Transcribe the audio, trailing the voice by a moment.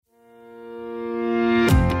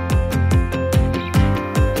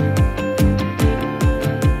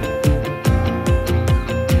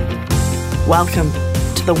Welcome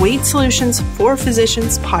to the Weight Solutions for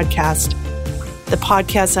Physicians podcast, the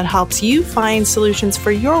podcast that helps you find solutions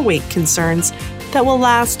for your weight concerns that will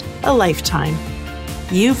last a lifetime.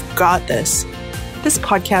 You've got this. This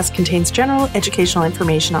podcast contains general educational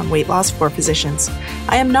information on weight loss for physicians.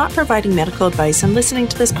 I am not providing medical advice, and listening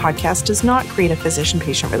to this podcast does not create a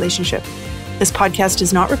physician-patient relationship. This podcast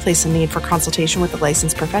does not replace the need for consultation with a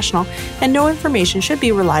licensed professional, and no information should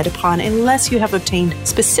be relied upon unless you have obtained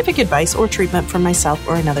specific advice or treatment from myself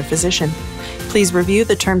or another physician. Please review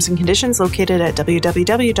the terms and conditions located at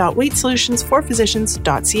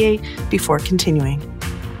www.weightsolutionsforphysicians.ca before continuing.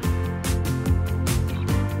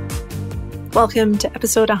 Welcome to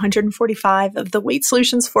episode 145 of the Weight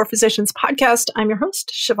Solutions for Physicians podcast. I'm your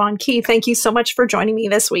host, Siobhan Key. Thank you so much for joining me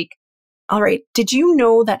this week. All right, did you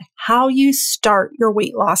know that how you start your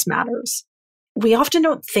weight loss matters? We often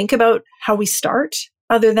don't think about how we start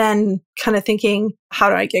other than kind of thinking, how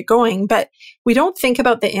do I get going? But we don't think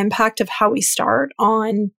about the impact of how we start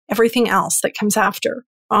on everything else that comes after.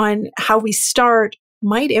 On how we start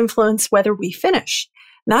might influence whether we finish.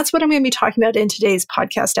 And that's what I'm going to be talking about in today's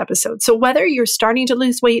podcast episode. So whether you're starting to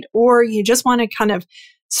lose weight or you just want to kind of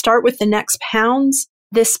start with the next pounds,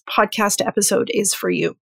 this podcast episode is for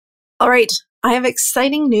you. All right, I have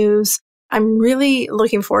exciting news. I'm really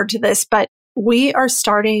looking forward to this, but we are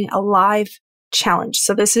starting a live challenge.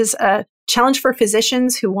 So this is a challenge for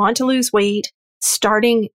physicians who want to lose weight.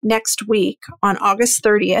 Starting next week on August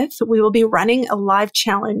 30th, we will be running a live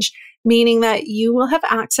challenge, meaning that you will have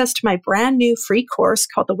access to my brand new free course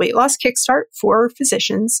called the Weight Loss Kickstart for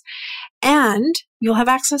Physicians, and you'll have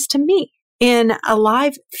access to me in a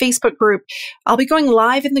live Facebook group. I'll be going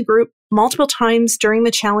live in the group multiple times during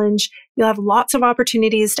the challenge. You'll have lots of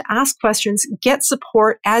opportunities to ask questions, get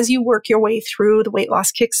support as you work your way through the Weight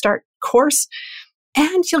Loss Kickstart course,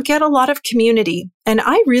 and you'll get a lot of community. And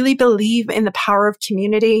I really believe in the power of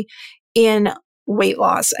community in weight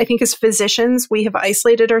loss. I think as physicians, we have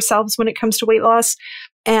isolated ourselves when it comes to weight loss,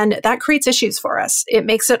 and that creates issues for us. It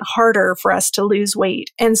makes it harder for us to lose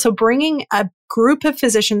weight. And so bringing a group of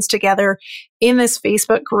physicians together in this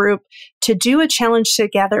Facebook group to do a challenge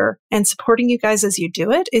together and supporting you guys as you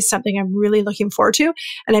do it is something I'm really looking forward to.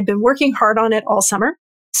 And I've been working hard on it all summer.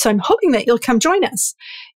 So I'm hoping that you'll come join us.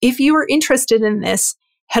 If you are interested in this,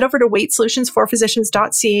 head over to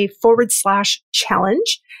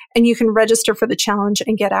weightsolutionsforphysicians.ca/challenge, and you can register for the challenge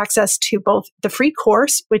and get access to both the free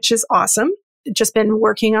course, which is awesome. Just been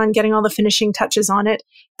working on getting all the finishing touches on it,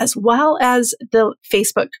 as well as the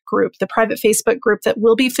Facebook group, the private Facebook group that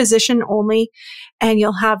will be physician only. And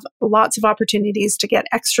you'll have lots of opportunities to get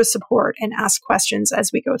extra support and ask questions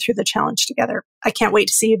as we go through the challenge together. I can't wait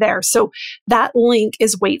to see you there. So that link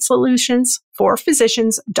is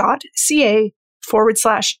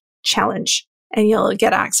weightsolutionsforphysicians.ca/challenge, and you'll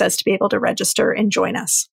get access to be able to register and join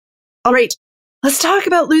us. All right, let's talk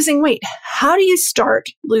about losing weight. How do you start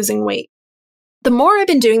losing weight? The more I've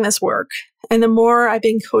been doing this work and the more I've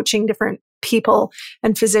been coaching different people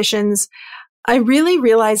and physicians, I really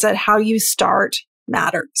realize that how you start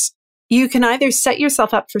matters. You can either set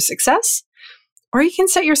yourself up for success or you can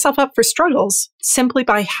set yourself up for struggles simply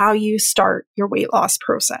by how you start your weight loss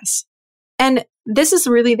process. And this is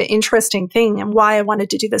really the interesting thing, and why I wanted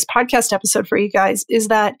to do this podcast episode for you guys, is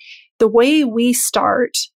that the way we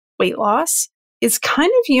start weight loss is kind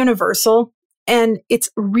of universal. And it's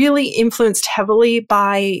really influenced heavily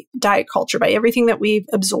by diet culture, by everything that we've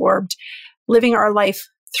absorbed, living our life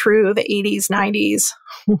through the 80s, 90s,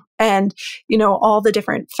 and, all the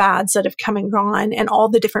different fads that have come and gone, and all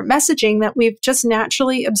the different messaging that we've just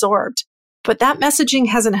naturally absorbed. But that messaging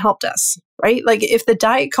hasn't helped us, right? Like if the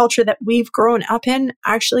diet culture that we've grown up in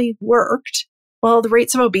actually worked, well, the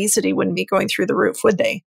rates of obesity wouldn't be going through the roof, would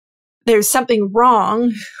they? There's something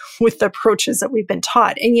wrong with the approaches that we've been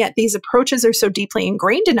taught. And yet these approaches are so deeply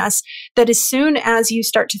ingrained in us that as soon as you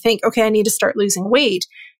start to think, okay, I need to start losing weight,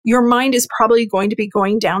 your mind is probably going to be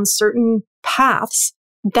going down certain paths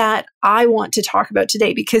that I want to talk about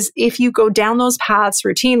today. Because if you go down those paths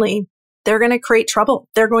routinely, they're going to create trouble.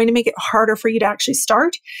 They're going to make it harder for you to actually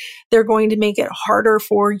start. They're going to make it harder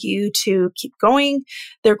for you to keep going.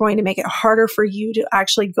 They're going to make it harder for you to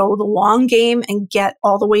actually go the long game and get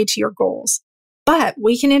all the way to your goals. But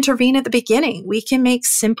we can intervene at the beginning. We can make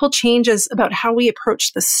simple changes about how we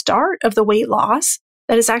approach the start of the weight loss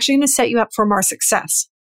that is actually going to set you up for more success.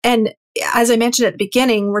 And as I mentioned at the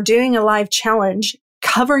beginning, we're doing a live challenge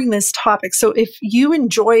covering this topic. So if you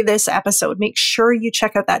enjoy this episode, make sure you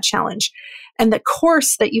check out that challenge. And the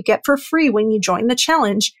course that you get for free when you join the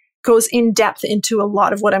challenge goes in depth into a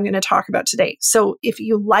lot of what I'm going to talk about today. So if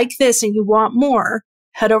you like this and you want more,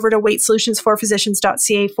 head over to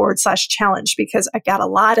weightsolutionsforphysicians.ca/challenge because I got a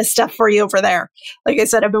lot of stuff for you over there. Like I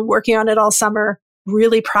said, I've been working on it all summer,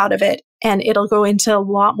 really proud of it. And it'll go into a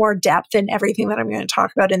lot more depth in everything that I'm going to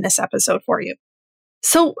talk about in this episode for you.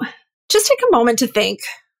 So just take a moment to think,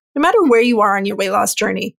 no matter where you are on your weight loss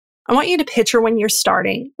journey, I want you to picture when you're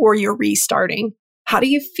starting or you're restarting. How do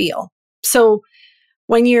you feel? So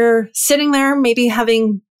when you're sitting there, maybe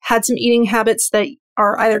having had some eating habits that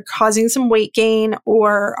are either causing some weight gain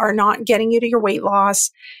or are not getting you to your weight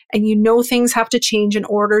loss, and you know things have to change in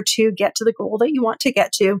order to get to the goal that you want to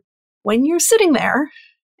get to, when you're sitting there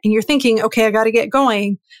and you're thinking, okay, I got to get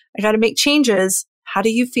going, I got to make changes, how do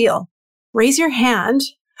you feel? Raise your hand.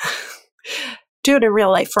 Do it in real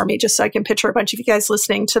life for me, just so I can picture a bunch of you guys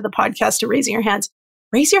listening to the podcast and raising your hands.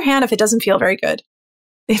 Raise your hand if it doesn't feel very good,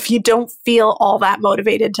 if you don't feel all that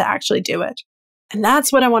motivated to actually do it. And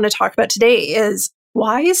that's what I want to talk about today is,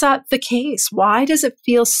 why is that the case? Why does it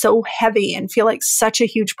feel so heavy and feel like such a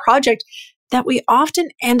huge project that we often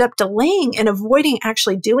end up delaying and avoiding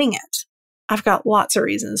actually doing it? I've got lots of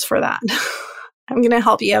reasons for that. I'm going to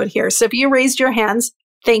help you out here. So if you raised your hands,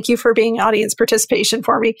 thank you for being audience participation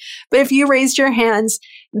for me. But if you raised your hands,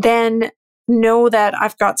 then know that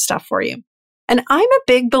I've got stuff for you. And I'm a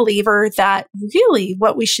big believer that really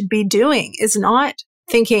what we should be doing is not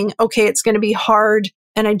thinking, okay, it's going to be hard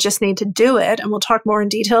and I just need to do it. And we'll talk more in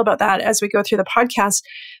detail about that as we go through the podcast.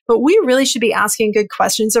 But we really should be asking good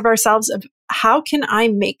questions of ourselves of, how can I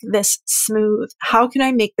make this smooth? How can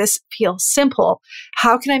I make this feel simple?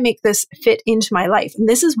 How can I make this fit into my life? And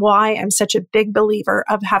this is why I'm such a big believer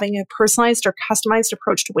of having a personalized or customized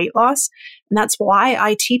approach to weight loss. And that's why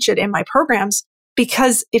I teach it in my programs,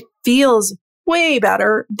 because it feels way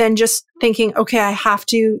better than just thinking, okay, I have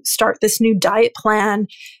to start this new diet plan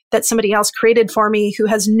that somebody else created for me who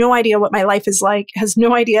has no idea what my life is like, has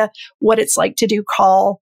no idea what it's like to do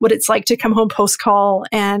call, what it's like to come home post-call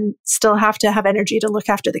and still have to have energy to look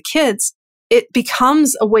after the kids. It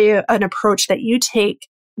becomes an approach that you take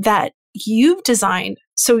that you've designed.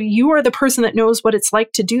 So you are the person that knows what it's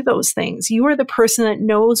like to do those things. You are the person that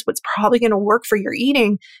knows what's probably going to work for your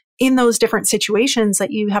eating in those different situations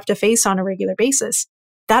that you have to face on a regular basis.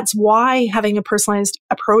 That's why having a personalized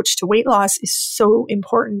approach to weight loss is so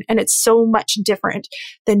important. And it's so much different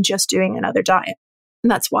than just doing another diet.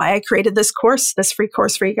 And that's why I created this course, this free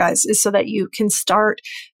course for you guys, is so that you can start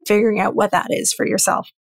figuring out what that is for yourself.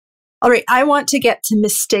 All right, I want to get to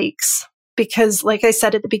mistakes because, like I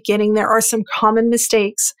said at the beginning, there are some common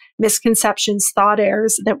mistakes, misconceptions, thought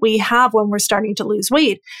errors that we have when we're starting to lose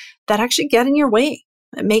weight that actually get in your way,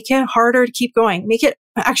 that make it harder to keep going, make it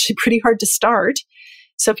actually pretty hard to start.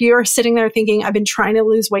 So if you're sitting there thinking, I've been trying to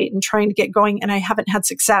lose weight and trying to get going and I haven't had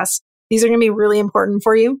success, these are going to be really important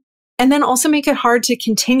for you. And then also make it hard to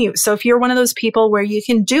continue. So if you're one of those people where you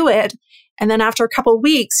can do it, and then after a couple of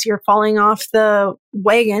weeks, you're falling off the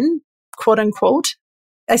wagon, quote unquote.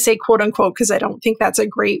 I say quote unquote because I don't think that's a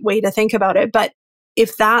great way to think about it. But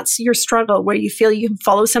if that's your struggle where you feel you can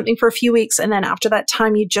follow something for a few weeks and then after that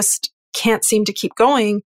time, you just can't seem to keep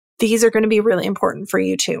going, these are going to be really important for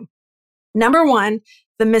you too. Number one,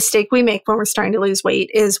 the mistake we make when we're starting to lose weight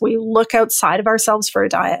is we look outside of ourselves for a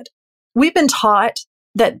diet. We've been taught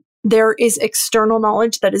that there is external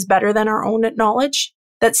knowledge that is better than our own knowledge,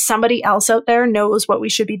 that somebody else out there knows what we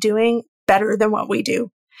should be doing better than what we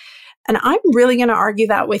do. And I'm really going to argue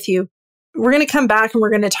that with you. We're going to come back and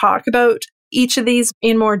we're going to talk about each of these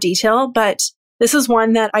in more detail, but this is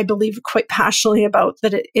one that I believe quite passionately about,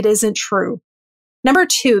 that it isn't true. Number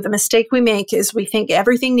two, the mistake we make is we think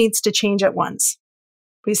everything needs to change at once.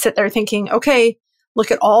 We sit there thinking, okay,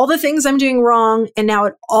 look at all the things I'm doing wrong, and now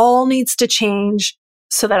it all needs to change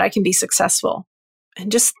so that I can be successful.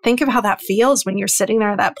 And just think of how that feels when you're sitting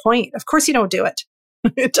there at that point. Of course you don't do it.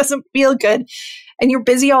 It doesn't feel good. And you're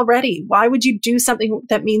busy already. Why would you do something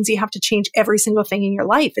that means you have to change every single thing in your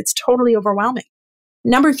life? It's totally overwhelming.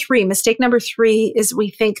 Mistake number three is we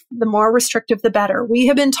think the more restrictive, the better. We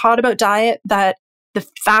have been taught about diet that the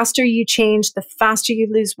faster you change, the faster you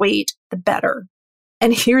lose weight, the better.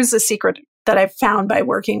 And here's the secret that I've found by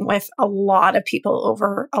working with a lot of people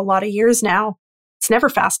over a lot of years now. It's never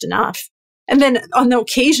fast enough. And then on the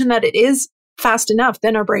occasion that it is fast enough,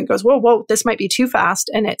 then our brain goes, whoa, this might be too fast.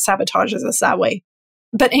 And it sabotages us that way.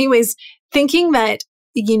 But anyways, thinking that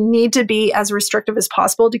you need to be as restrictive as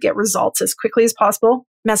possible to get results as quickly as possible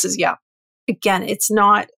messes you up. Again, it's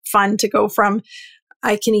not fun to go from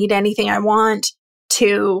I can eat anything I want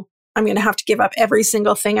to I'm going to have to give up every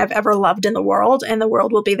single thing I've ever loved in the world. And the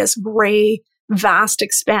world will be this gray, vast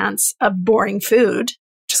expanse of boring food.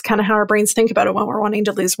 Just kind of how our brains think about it when we're wanting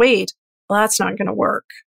to lose weight. Well, that's not going to work.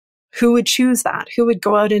 Who would choose that? Who would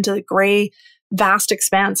go out into the gray, vast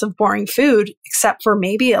expanse of boring food, except for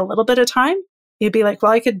maybe a little bit of time? You'd be like,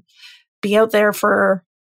 well, I could be out there for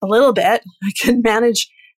a little bit. I could manage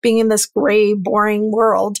being in this gray, boring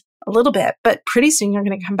world a little bit, but pretty soon you're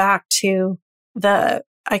going to come back to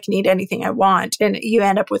I can eat anything I want. And you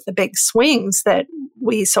end up with the big swings that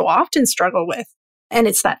we so often struggle with. And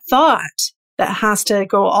it's that thought that has to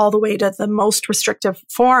go all the way to the most restrictive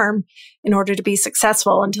form in order to be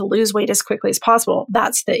successful and to lose weight as quickly as possible.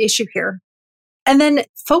 That's the issue here. And then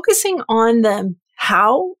focusing on the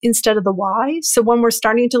how instead of the why. So when we're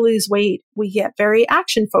starting to lose weight, we get very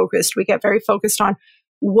action focused. We get very focused on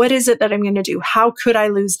what is it that I'm going to do? How could I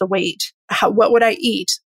lose the weight? What would I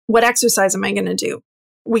eat? What exercise am I going to do?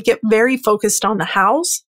 We get very focused on the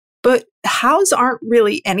hows, but hows aren't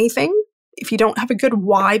really anything if you don't have a good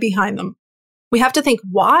why behind them. We have to think,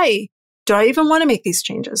 why do I even want to make these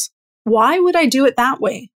changes? Why would I do it that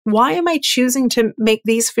way? Why am I choosing to make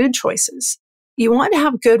these food choices? You want to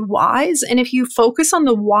have good whys. And if you focus on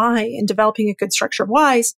the why and developing a good structure of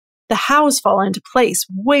whys, the hows fall into place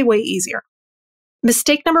way, way easier.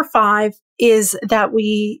 Mistake number 5 is that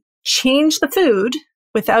we change the food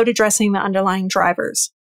without addressing the underlying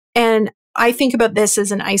drivers. And I think about this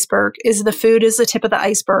as an iceberg. The food is the tip of the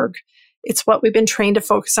iceberg. It's what we've been trained to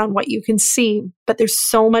focus on, what you can see. But there's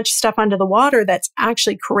so much stuff under the water that's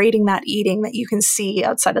actually creating that eating that you can see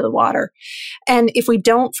outside of the water. And if we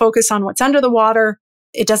don't focus on what's under the water,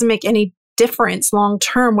 it doesn't make any difference long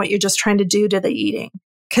term what you're just trying to do to the eating,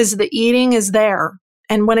 because the eating is there.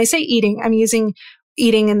 And when I say eating, I'm using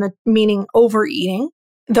eating in the meaning overeating.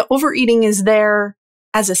 The overeating is there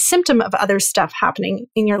as a symptom of other stuff happening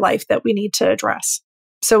in your life that we need to address.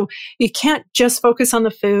 So you can't just focus on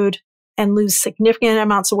the food and lose significant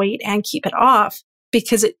amounts of weight and keep it off,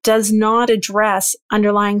 because it does not address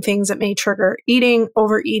underlying things that may trigger eating,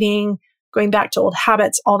 overeating, going back to old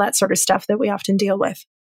habits, all that sort of stuff that we often deal with.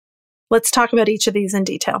 Let's talk about each of these in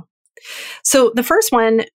detail. So the first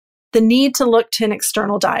one, the need to look to an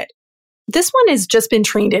external diet. This one has just been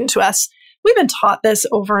trained into us. We've been taught this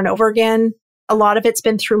over and over again. A lot of it's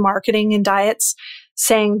been through marketing and diets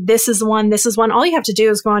saying, this is the one, this is one. All you have to do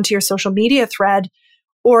is go onto your social media thread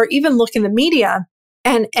or even look in the media.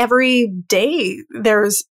 And every day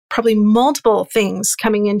there's probably multiple things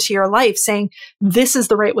coming into your life saying, this is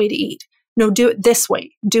the right way to eat. No, do it this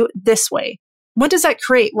way. Do it this way. What does that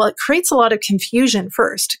create? Well, it creates a lot of confusion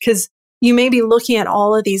first, because you may be looking at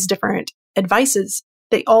all of these different advices.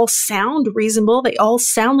 They all sound reasonable. They all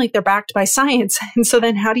sound like they're backed by science. And so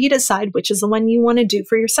then how do you decide which is the one you want to do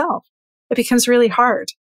for yourself? It becomes really hard.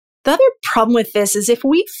 The other problem with this is if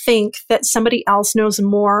we think that somebody else knows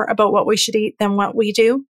more about what we should eat than what we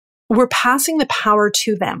do, we're passing the power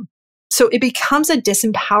to them. So it becomes a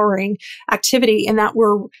disempowering activity in that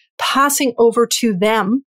we're passing over to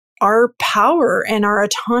them our power and our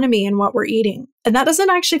autonomy in what we're eating. And that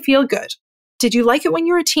doesn't actually feel good. Did you like it when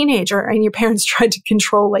you were a teenager and your parents tried to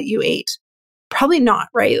control what you ate? Probably not,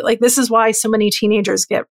 right? Like, this is why so many teenagers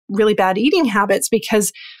get really bad eating habits,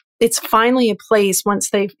 because it's finally a place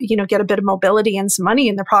once they, get a bit of mobility and some money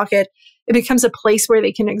in their pocket, it becomes a place where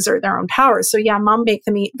they can exert their own power. So yeah, mom make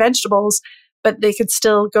them eat vegetables, but they could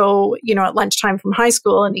still go, at lunchtime from high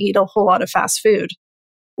school and eat a whole lot of fast food.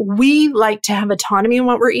 We like to have autonomy in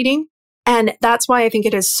what we're eating. And that's why I think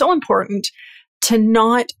it is so important to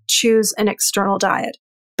not choose an external diet,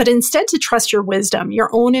 but instead to trust your wisdom, your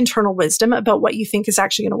own internal wisdom about what you think is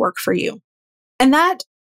actually going to work for you. And that,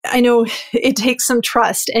 I know it takes some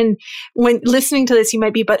trust. And when listening to this, you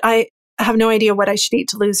might be, but I have no idea what I should eat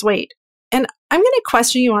to lose weight. And I'm going to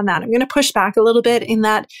question you on that. I'm going to push back a little bit in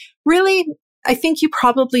that, really, I think you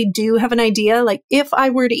probably do have an idea. Like, if I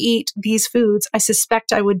were to eat these foods, I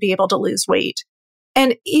suspect I would be able to lose weight.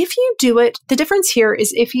 And if you do it, the difference here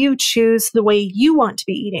is if you choose the way you want to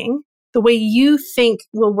be eating, the way you think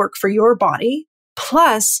will work for your body,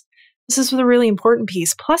 plus, this is the really important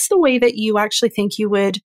piece, plus the way that you actually think you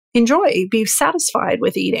would enjoy, be satisfied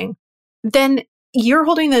with eating, then you're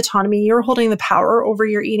holding the autonomy, you're holding the power over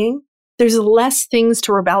your eating. There's less things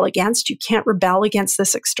to rebel against. You can't rebel against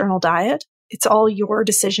this external diet. It's all your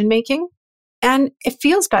decision making. And it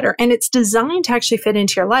feels better. And it's designed to actually fit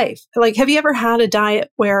into your life. Like, have you ever had a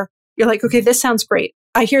diet where you're like, okay, this sounds great.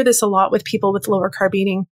 I hear this a lot with people with lower carb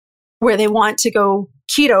eating, where they want to go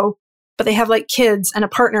keto, but they have like kids and a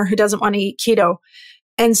partner who doesn't want to eat keto.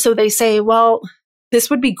 And so they say, well,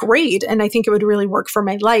 this would be great. And I think it would really work for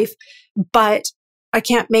my life, but I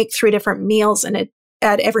can't make 3 different meals in it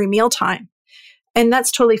at every mealtime. And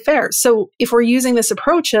that's totally fair. So if we're using this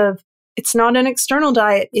approach of, it's not an external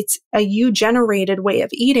diet, it's a you-generated way of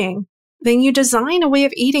eating, then you design a way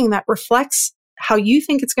of eating that reflects how you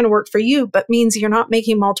think it's going to work for you, but means you're not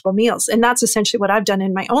making multiple meals. And that's essentially what I've done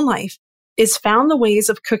in my own life, is found the ways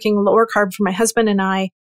of cooking lower carb for my husband and I,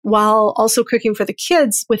 while also cooking for the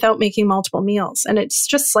kids without making multiple meals. And it's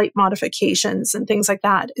just slight modifications and things like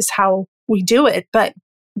that is how we do it. But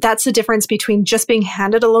that's the difference between just being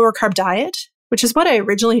handed a lower carb diet, which is what I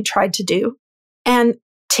originally tried to do, and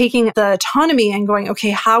taking the autonomy and going, okay,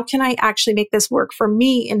 how can I actually make this work for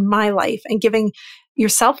me in my life, and giving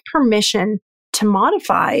yourself permission to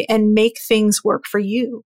modify and make things work for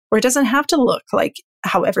you, where it doesn't have to look like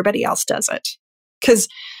how everybody else does it. Because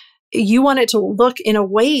you want it to look in a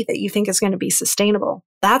way that you think is going to be sustainable.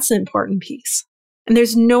 That's the important piece. And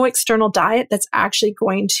there's no external diet that's actually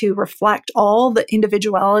going to reflect all the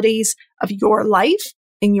individualities of your life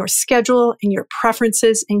and your schedule and your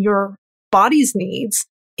preferences and your body's needs.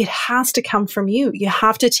 It has to come from you. You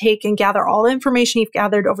have to take and gather all the information you've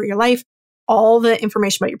gathered over your life, all the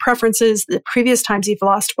information about your preferences, the previous times you've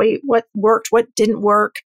lost weight, what worked, what didn't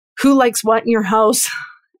work, who likes what in your house,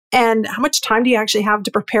 and how much time do you actually have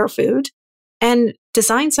to prepare food, and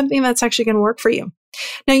design something that's actually going to work for you.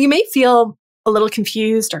 Now, you may feel a little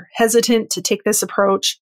confused or hesitant to take this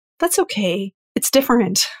approach. That's okay. It's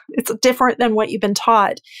different. It's different than what you've been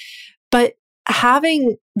taught. But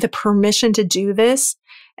having the permission to do this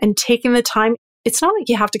and taking the time, it's not like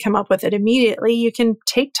you have to come up with it immediately. You can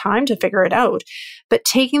take time to figure it out. But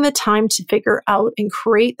taking the time to figure out and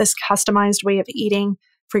create this customized way of eating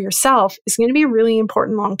for yourself is going to be really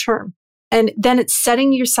important long term. And then it's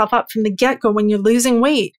setting yourself up from the get-go. When you're losing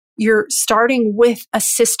weight, you're starting with a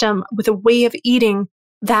system, with a way of eating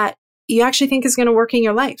that you actually think is going to work in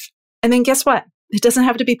your life. And then guess what? It doesn't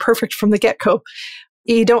have to be perfect from the get-go.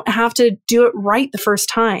 You don't have to do it right the first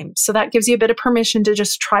time. So that gives you a bit of permission to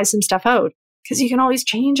just try some stuff out, because you can always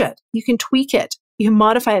change it. You can tweak it. You can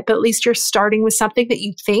modify it, but at least you're starting with something that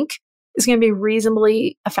you think is going to be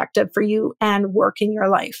reasonably effective for you and work in your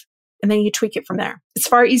life. And then you tweak it from there. It's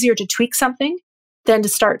far easier to tweak something than to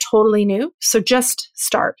start totally new. So just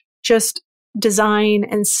start, just design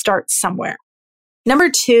and start somewhere. Number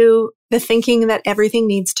 2, the thinking that everything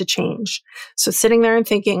needs to change. So sitting there and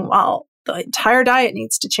thinking, well, the entire diet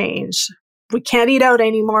needs to change. We can't eat out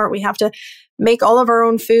anymore. We have to make all of our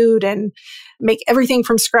own food and make everything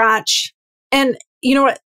from scratch. And you know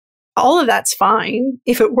what? All of that's fine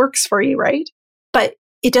if it works for you, right? But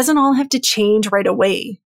it doesn't all have to change right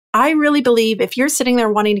away. I really believe if you're sitting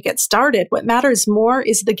there wanting to get started, what matters more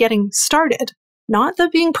is the getting started, not the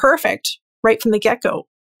being perfect right from the get-go.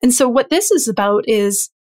 And so what this is about is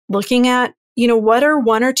looking at, what are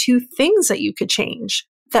 1 or 2 things that you could change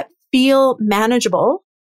that feel manageable,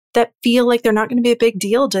 that feel like they're not going to be a big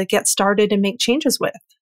deal to get started and make changes with.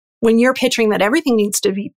 When you're picturing that everything needs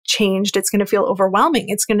to be changed, it's going to feel overwhelming.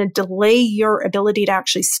 It's going to delay your ability to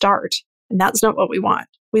actually start. And that's not what we want.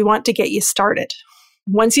 We want to get you started.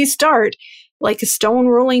 Once you start, like a stone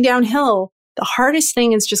rolling downhill, the hardest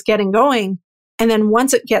thing is just getting going. And then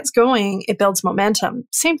once it gets going, it builds momentum.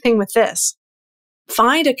 Same thing with this.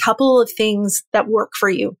 Find a couple of things that work for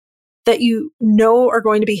you, that you know are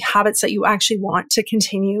going to be habits that you actually want to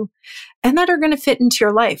continue and that are going to fit into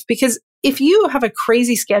your life. Because if you have a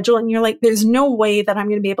crazy schedule and you're like, there's no way that I'm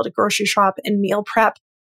going to be able to grocery shop and meal prep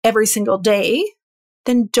every single day,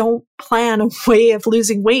 then don't plan a way of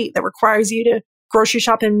losing weight that requires you to grocery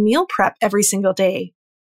shop and meal prep every single day.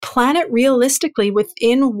 Plan it realistically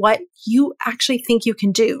within what you actually think you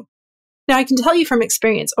can do. Now, I can tell you from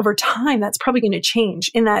experience, over time, that's probably going to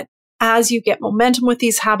change in that as you get momentum with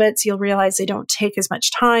these habits, you'll realize they don't take as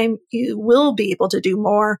much time. You will be able to do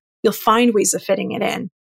more. You'll find ways of fitting it in.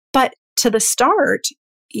 But to the start,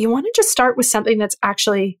 you want to just start with something that's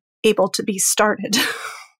actually able to be started.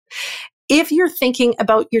 If you're thinking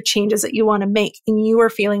about your changes that you want to make and you are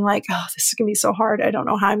feeling like, oh, this is going to be so hard. I don't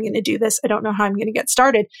know how I'm going to do this. I don't know how I'm going to get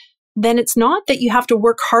started. Then it's not that you have to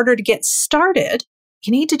work harder to get started.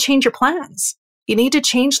 You need to change your plans. You need to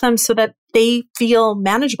change them so that they feel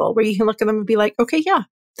manageable, where you can look at them and be like, okay, yeah,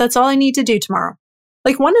 that's all I need to do tomorrow.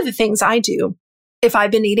 Like one of the things I do, if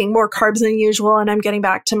I've been eating more carbs than usual and I'm getting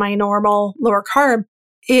back to my normal lower carb,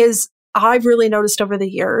 is I've really noticed over the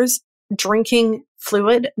years, drinking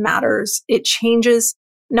fluid matters. It changes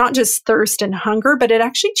not just thirst and hunger, but it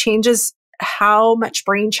actually changes how much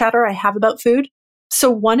brain chatter I have about food. So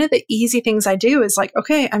one of the easy things I do is like,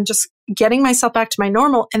 okay, I'm just getting myself back to my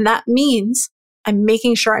normal. And that means I'm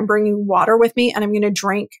making sure I'm bringing water with me and I'm going to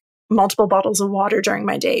drink multiple bottles of water during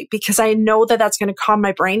my day, because I know that that's going to calm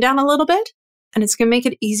my brain down a little bit and it's going to make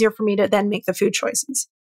it easier for me to then make the food choices.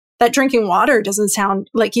 That drinking water doesn't sound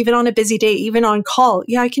like, even on a busy day, even on call,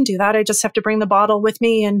 yeah, I can do that. I just have to bring the bottle with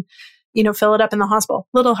me and fill it up in the hospital.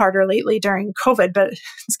 A little harder lately during COVID, but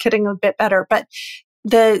it's getting a bit better. But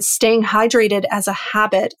the staying hydrated as a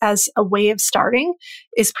habit, as a way of starting,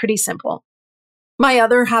 is pretty simple. My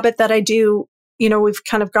other habit that I do, we've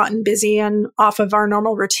kind of gotten busy and off of our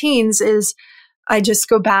normal routines, is I just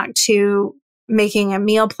go back to making a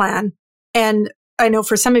meal plan. And I know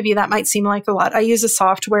for some of you that might seem like a lot. I use a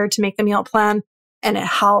software to make the meal plan and it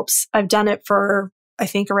helps. I've done it for, I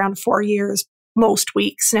think, around 4 years, most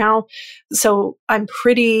weeks now. So I'm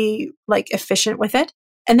pretty efficient with it.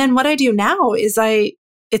 And then what I do now is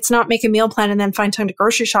it's not make a meal plan and then find time to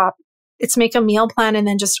grocery shop. It's make a meal plan and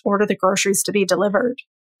then just order the groceries to be delivered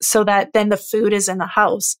so that then the food is in the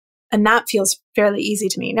house. And that feels fairly easy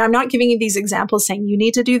to me. Now, I'm not giving you these examples saying you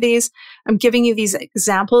need to do these. I'm giving you these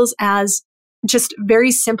examples as just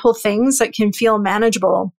very simple things that can feel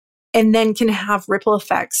manageable and then can have ripple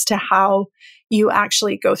effects to how you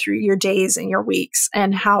actually go through your days and your weeks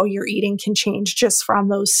and how your eating can change just from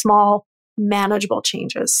those small, manageable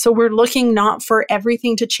changes. So we're looking not for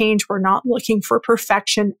everything to change. We're not looking for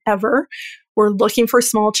perfection ever. We're looking for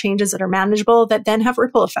small changes that are manageable that then have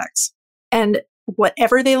ripple effects. And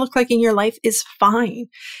whatever they look like in your life is fine.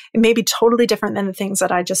 It may be totally different than the things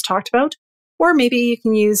that I just talked about. Or maybe you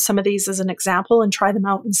can use some of these as an example and try them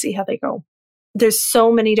out and see how they go. There's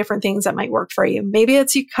so many different things that might work for you. Maybe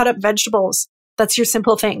it's you cut up vegetables. That's your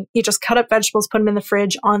simple thing. You just cut up vegetables, put them in the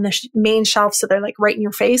fridge on the main shelf so they're right in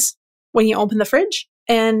your face when you open the fridge.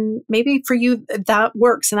 And maybe for you, that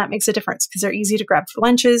works and that makes a difference because they're easy to grab for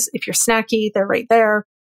lunches. If you're snacky, they're right there.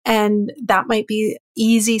 And that might be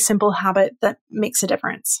easy, simple habit that makes a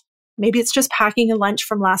difference. Maybe it's just packing a lunch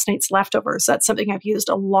from last night's leftovers. That's something I've used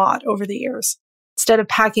a lot over the years. Instead of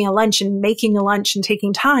packing a lunch and making a lunch and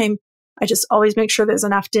taking time, I just always make sure there's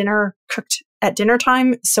enough dinner cooked at dinner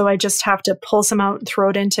time. So I just have to pull some out and throw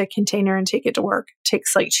it into a container and take it to work. It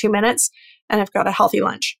takes 2 minutes and I've got a healthy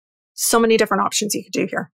lunch. So many different options you could do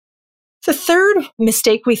here. The third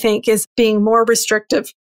mistake we think is being more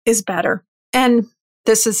restrictive is better. And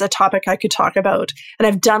this is a topic I could talk about. And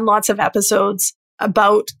I've done lots of episodes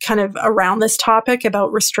about kind of around this topic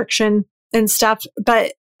about restriction and stuff.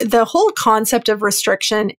 But the whole concept of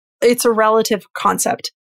restriction, it's a relative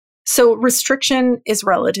concept. So restriction is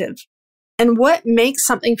relative. And what makes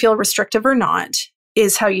something feel restrictive or not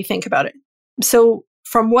is how you think about it. So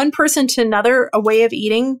from one person to another, a way of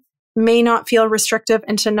eating may not feel restrictive,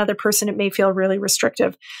 and to another person, it may feel really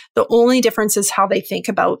restrictive. The only difference is how they think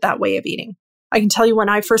about that way of eating. I can tell you when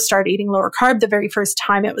I first started eating lower carb, the very first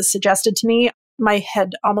time it was suggested to me, my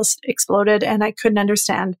head almost exploded and I couldn't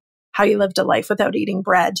understand how you lived a life without eating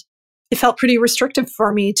bread. It felt pretty restrictive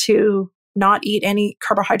for me to not eat any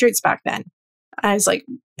carbohydrates back then. I was like,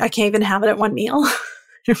 I can't even have it at one meal.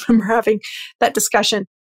 I remember having that discussion.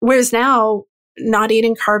 Whereas now, not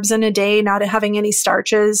eating carbs in a day, not having any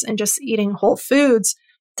starches, and just eating whole foods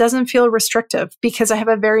doesn't feel restrictive because I have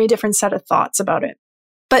a very different set of thoughts about it.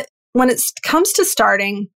 But when it comes to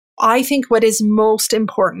starting, I think what is most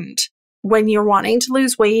important when you're wanting to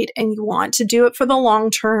lose weight and you want to do it for the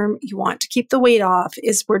long term, you want to keep the weight off,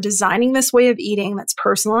 is we're designing this way of eating that's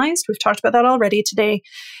personalized. We've talked about that already today.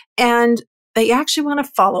 And that you actually want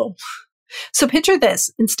to follow. So picture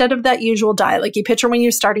this, instead of that usual diet, you picture when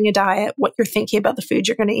you're starting a diet, what you're thinking about the food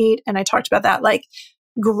you're going to eat. And I talked about that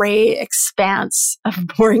gray expanse of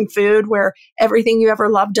boring food where everything you ever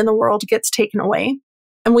loved in the world gets taken away.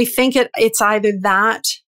 And we think it's either that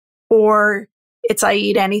or it's I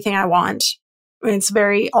eat anything I want. It's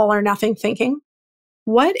very all or nothing thinking.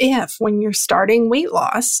 What if when you're starting weight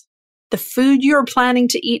loss, the food you're planning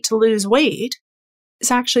to eat to lose weight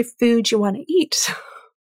is actually food you want to eat?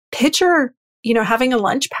 Picture, having a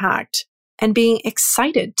lunch packed and being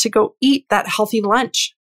excited to go eat that healthy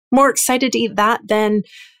lunch. More excited to eat that than,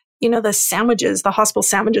 the sandwiches, the hospital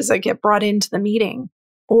sandwiches that get brought into the meeting.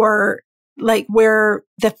 Or where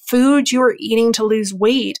the food you're eating to lose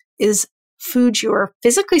weight is food you're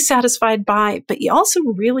physically satisfied by, but you also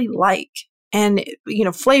really like. And,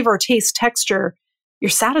 flavor, taste, texture, you're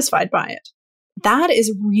satisfied by it. That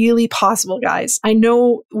is really possible, guys. I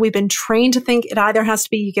know we've been trained to think it either has to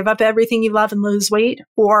be you give up everything you love and lose weight,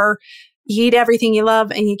 or you eat everything you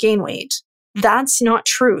love and you gain weight. That's not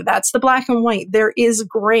true. That's the black and white. There is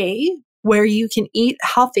gray where you can eat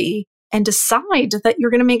healthy and decide that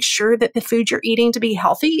you're going to make sure that the food you're eating to be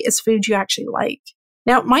healthy is food you actually like.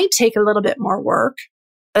 Now, it might take a little bit more work,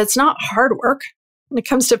 but it's not hard work when it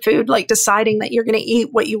comes to food, deciding that you're going to eat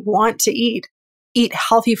what you want to eat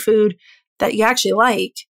healthy food that you actually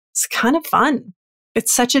like. It's kind of fun.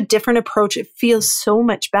 It's such a different approach. It feels so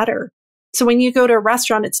much better. So when you go to a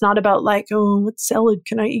restaurant, it's not about oh, what salad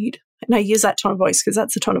can I eat? and I use that tone of voice because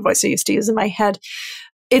that's the tone of voice I used to use in my head.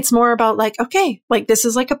 It's more about like, okay, like this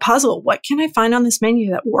is like a puzzle. What can I find on this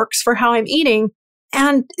menu that works for how I'm eating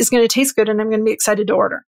and is going to taste good and I'm going to be excited to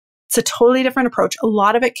order? It's a totally different approach. A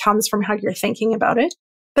lot of it comes from how you're thinking about it,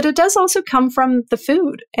 but it does also come from the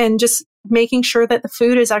food and just making sure that the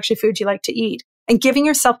food is actually food you like to eat and giving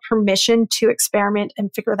yourself permission to experiment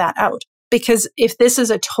and figure that out. Because if this is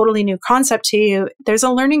a totally new concept to you, there's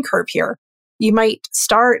a learning curve here. You might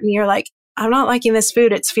start and you're like, I'm not liking this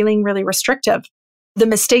food. It's feeling really restrictive. The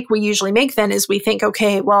mistake we usually make then is we think,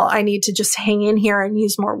 okay, well, I need to just hang in here and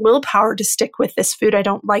use more willpower to stick with this food I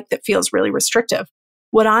don't like that feels really restrictive.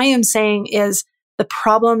 What I am saying is the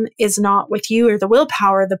problem is not with you or the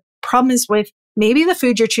willpower. The problem is with maybe the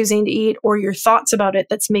food you're choosing to eat or your thoughts about it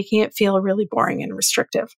that's making it feel really boring and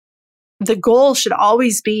restrictive. The goal should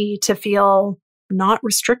always be to feel not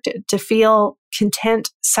restricted, to feel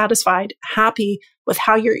content, satisfied, happy with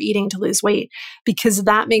how you're eating to lose weight, because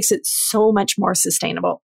that makes it so much more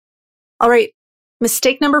sustainable. All right.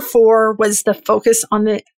 Mistake number 4 was the focus on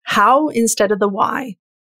the how instead of the why.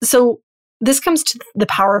 So this comes to the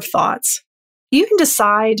power of thoughts. You can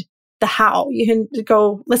decide the how. You can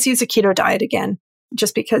go, let's use a keto diet again,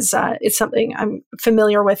 just because it's something I'm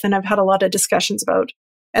familiar with and I've had a lot of discussions about.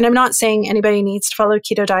 And I'm not saying anybody needs to follow a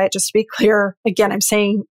keto diet, just to be clear. Again, I'm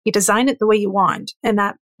saying you design it the way you want. And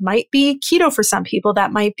that might be keto for some people.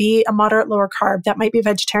 That might be a moderate lower carb. That might be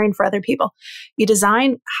vegetarian for other people. You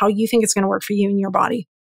design how you think it's going to work for you and your body.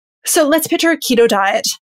 So let's picture a keto diet.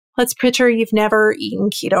 Let's picture you've never eaten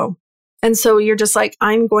keto. And so you're just like,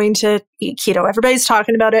 I'm going to eat keto. Everybody's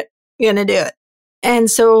talking about it. You're going to do it. And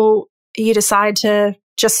so you decide to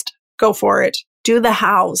just go for it. Do the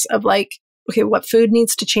hows of like, okay, what food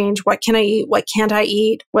needs to change? What can I eat? What can't I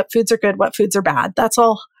eat? What foods are good? What foods are bad? That's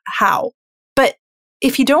all how. But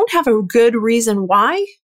if you don't have a good reason why,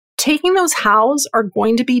 taking those hows are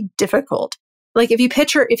going to be difficult. Like if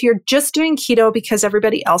you're just doing keto because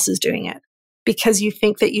everybody else is doing it, because you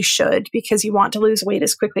think that you should, because you want to lose weight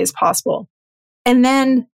as quickly as possible. And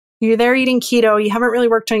then you're there eating keto, you haven't really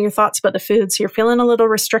worked on your thoughts about the food, so you're feeling a little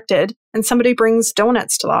restricted, and somebody brings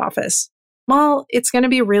donuts to the office. Well, it's going to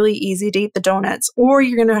be really easy to eat the donuts, or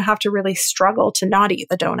you're going to have to really struggle to not eat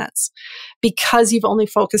the donuts because you've only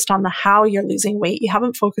focused on the how you're losing weight. You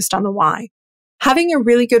haven't focused on the why. Having a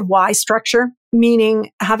really good why structure,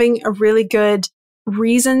 meaning having a really good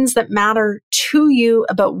reasons that matter to you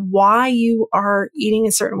about why you are eating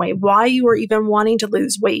a certain way, why you are even wanting to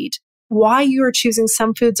lose weight, why you are choosing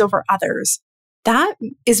some foods over others. That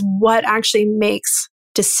is what actually makes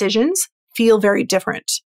decisions feel very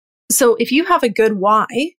different. So if you have a good why,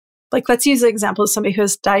 like let's use the example of somebody who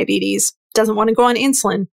has diabetes, doesn't want to go on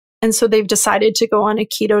insulin, and so they've decided to go on a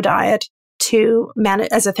keto diet to manage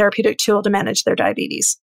as a therapeutic tool to manage their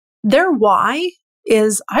diabetes. Their why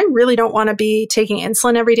is, I really don't want to be taking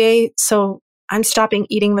insulin every day, so I'm stopping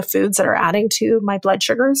eating the foods that are adding to my blood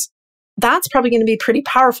sugars. That's probably going to be pretty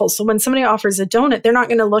powerful. So when somebody offers a donut, they're not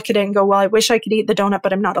going to look at it and go, well, I wish I could eat the donut,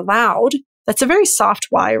 but I'm not allowed. That's a very soft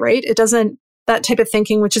why, right? It doesn't, that type of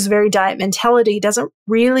thinking, which is very diet mentality, doesn't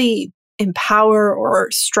really empower or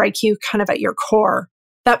strike you kind of at your core.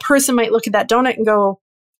 That person might look at that donut and go,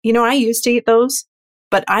 I used to eat those,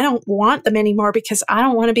 but I don't want them anymore because I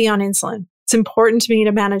don't want to be on insulin. It's important to me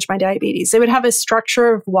to manage my diabetes. They would have a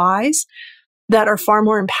structure of whys that are far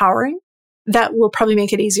more empowering that will probably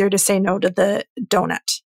make it easier to say no to the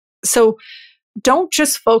donut. So don't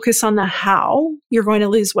just focus on the how you're going to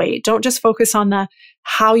lose weight. Don't just focus on the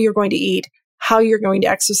how you're going to eat, how you're going to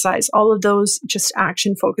exercise, all of those just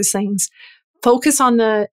action focus things. Focus on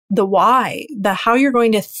the why, the how you're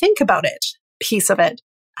going to think about it piece of it.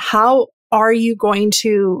 How are you going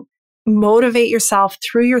to motivate yourself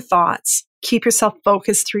through your thoughts? Keep yourself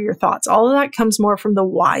focused through your thoughts. All of that comes more from the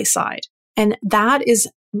why side. And that is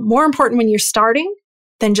more important when you're starting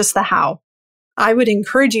than just the how. I would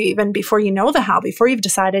encourage you, even before you know the how, before you've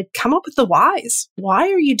decided, come up with the whys. Why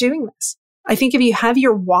are you doing this? I think if you have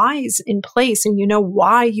your whys in place and you know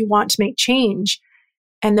why you want to make change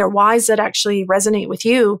and they're whys that actually resonate with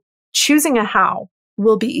you, choosing a how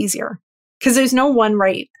will be easier because there's no one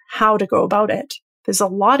right how to go about it. There's a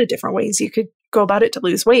lot of different ways you could go about it to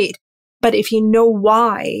lose weight. But if you know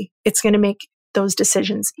why, it's going to make those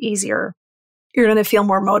decisions easier. You're going to feel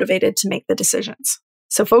more motivated to make the decisions.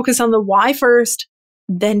 So focus on the why first,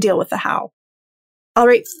 then deal with the how. All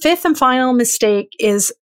right, 5th and final mistake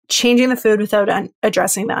is changing the food without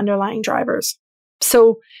addressing the underlying drivers.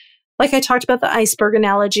 So like I talked about the iceberg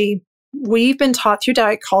analogy, we've been taught through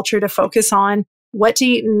diet culture to focus on what to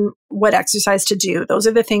eat and what exercise to do. Those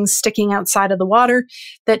are the things sticking outside of the water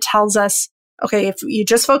that tells us, Okay, if you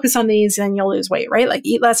just focus on these, then you'll lose weight, right? Like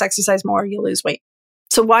eat less, exercise more, you'll lose weight.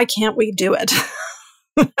 So why can't we do it?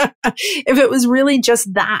 If it was really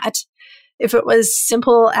just that, if it was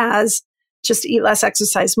simple as just eat less,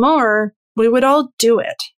 exercise more, we would all do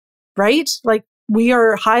it, right? Like we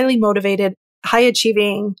are highly motivated, high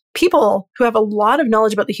achieving people who have a lot of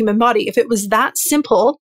knowledge about the human body. If it was that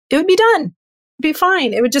simple, it would be done. It'd be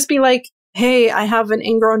fine. It would just be like, hey, I have an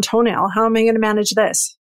ingrown toenail. How am I going to manage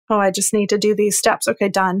this? Oh, I just need to do these steps. Okay,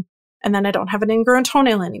 done. And then I don't have an ingrown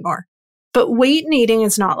toenail anymore. But weight and eating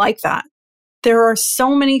is not like that. There are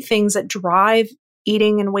so many things that drive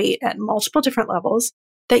eating and weight at multiple different levels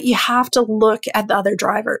that you have to look at the other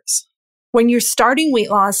drivers. When you're starting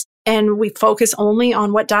weight loss and we focus only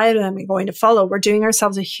on what diet am I going to follow, we're doing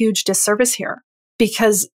ourselves a huge disservice here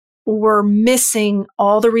because we're missing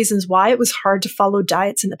all the reasons why it was hard to follow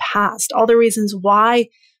diets in the past, all the reasons why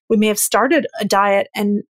we may have started a diet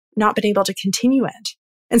and not been able to continue it.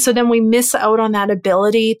 And so then we miss out on that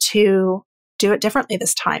ability to do it differently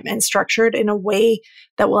this time and structure it in a way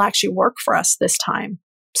that will actually work for us this time.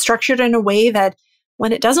 Structured in a way that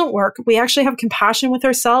when it doesn't work, we actually have compassion with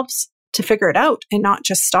ourselves to figure it out and not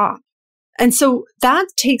just stop. And so that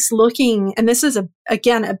takes looking, and this is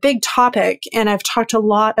again a big topic, and I've talked a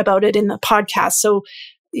lot about it in the podcast. So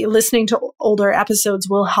listening to older episodes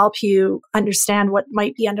will help you understand what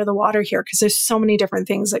might be under the water here, because there's so many different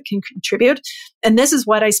things that can contribute. And this is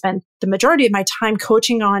what I spend the majority of my time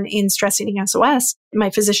coaching on in Stress Eating SOS. My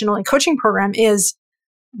physician-only coaching program is,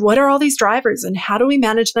 what are all these drivers and how do we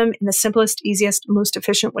manage them in the simplest, easiest, most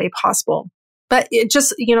efficient way possible? But it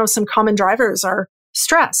just, some common drivers are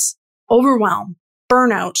stress, overwhelm,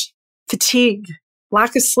 burnout, fatigue,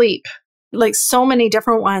 lack of sleep, like so many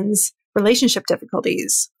different ones. Relationship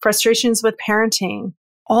difficulties, frustrations with parenting,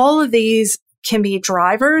 all of these can be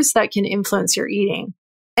drivers that can influence your eating.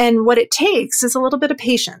 And what it takes is a little bit of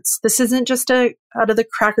patience. This isn't just a out of the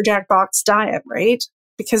Cracker Jack box diet, right?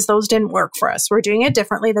 Because those didn't work for us. We're doing it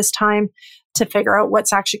differently this time to figure out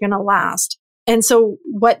what's actually going to last. And so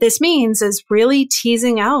what this means is really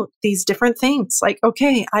teasing out these different things. Like,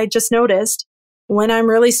 okay, I just noticed when I'm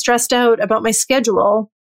really stressed out about my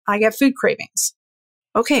schedule, I get food cravings.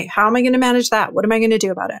 Okay, how am I going to manage that? What am I going to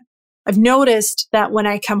do about it? I've noticed that when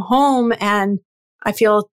I come home and I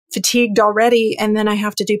feel fatigued already, and then I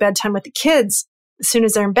have to do bedtime with the kids, as soon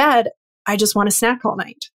as they're in bed, I just want to snack all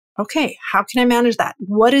night. Okay, how can I manage that?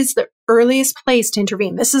 What is the earliest place to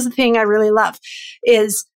intervene? This is the thing I really love,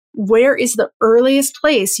 is where is the earliest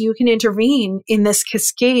place you can intervene in this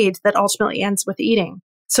cascade that ultimately ends with eating?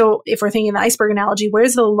 So if we're thinking the iceberg analogy,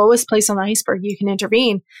 where's the lowest place on the iceberg you can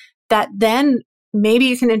intervene that then maybe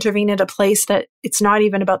you can intervene at a place that it's not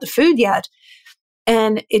even about the food yet,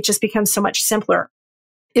 and it just becomes so much simpler.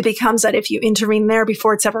 It becomes that if you intervene there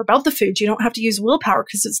before it's ever about the food, you don't have to use willpower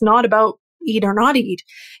because it's not about eat or not eat.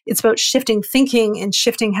 It's about shifting thinking and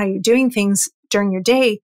shifting how you're doing things during your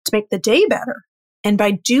day to make the day better. And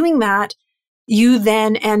by doing that, you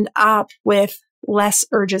then end up with less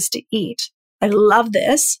urges to eat. I love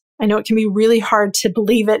this. I know it can be really hard to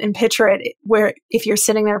believe it and picture it, where if you're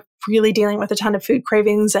sitting there really dealing with a ton of food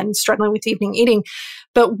cravings and struggling with evening eating.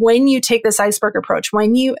 But when you take this iceberg approach,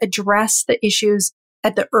 when you address the issues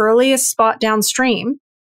at the earliest spot downstream,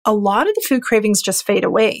 a lot of the food cravings just fade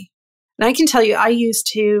away. And I can tell you, I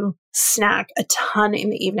used to snack a ton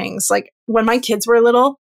in the evenings. Like when my kids were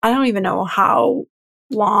little, I don't even know how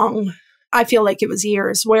long, I feel like it was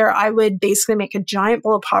years, where I would basically make a giant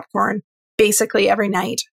bowl of popcorn basically every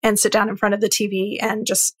night and sit down in front of the TV and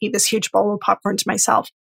just eat this huge bowl of popcorn to myself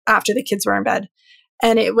after the kids were in bed.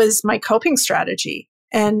 And it was my coping strategy.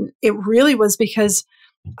 And it really was because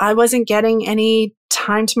I wasn't getting any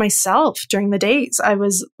time to myself during the days. I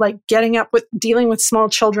was like getting up with dealing with small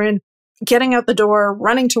children, getting out the door,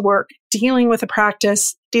 running to work, dealing with a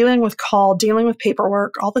practice, dealing with call, dealing with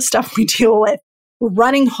paperwork, all the stuff we deal with,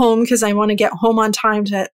 running home because I want to get home on time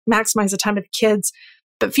to maximize the time with the kids,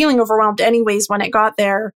 but feeling overwhelmed anyways when it got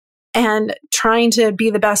there, and trying to be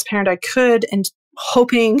the best parent I could and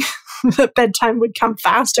hoping that bedtime would come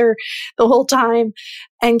faster the whole time,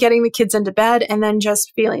 and getting the kids into bed, and then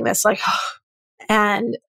just feeling this like,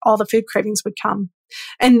 and all the food cravings would come.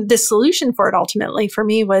 And the solution for it ultimately for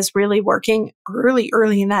me was really working early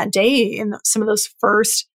in that day, in some of those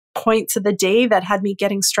first points of the day that had me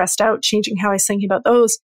getting stressed out, changing how I was thinking about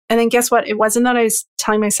those. And then guess what? It wasn't that I was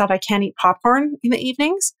telling myself I can't eat popcorn in the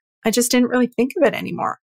evenings. I just didn't really think of it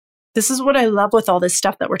anymore. This is what I love with all this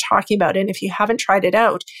stuff that we're talking about. And if you haven't tried it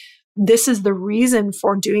out, this is the reason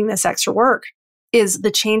for doing this extra work, is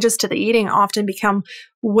the changes to the eating often become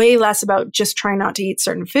way less about just trying not to eat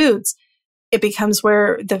certain foods. it becomes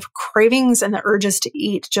where the cravings and the urges to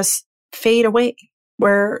eat just fade away,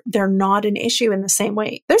 where they're not an issue in the same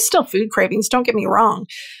way. There's still food cravings, don't get me wrong.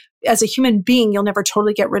 As a human being, you'll never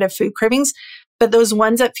totally get rid of food cravings, but those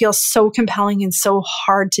ones that feel so compelling and so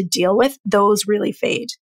hard to deal with, those really fade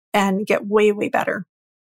and get way, way better.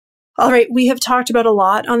 All right, we have talked about a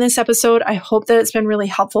lot on this episode. I hope that it's been really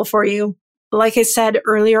helpful for you. Like I said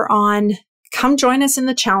earlier on, come join us in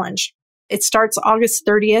the challenge. It starts August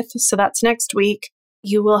 30th, so that's next week.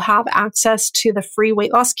 You will have access to the free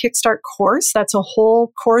Weight Loss Kickstart course. That's a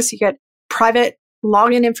whole course. You get private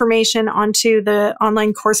login information onto the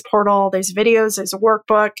online course portal. There's videos, there's a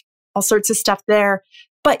workbook, all sorts of stuff there.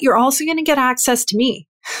 But you're also going to get access to me.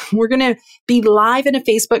 We're going to be live in a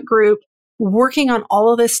Facebook group working on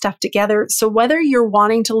all of this stuff together. So whether you're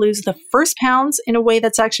wanting to lose the first pounds in a way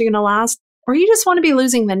that's actually going to last, or you just want to be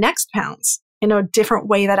losing the next pounds in a different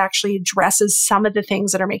way that actually addresses some of the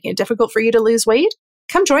things that are making it difficult for you to lose weight,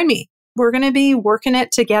 come join me. We're going to be working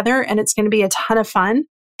it together and it's going to be a ton of fun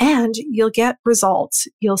and you'll get results.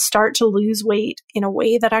 You'll start to lose weight in a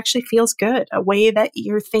way that actually feels good, a way that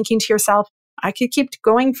you're thinking to yourself, I could keep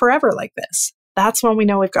going forever like this. That's when we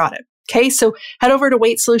know we've got it. Okay, so head over to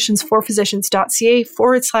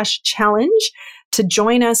weightsolutionsforphysicians.ca/challenge to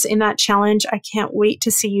join us in that challenge. I can't wait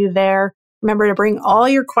to see you there. Remember to bring all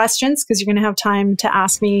your questions because you're going to have time to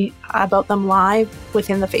ask me about them live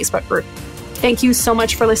within the Facebook group. Thank you so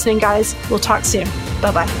much for listening, guys. We'll talk soon.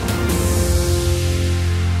 Bye-bye.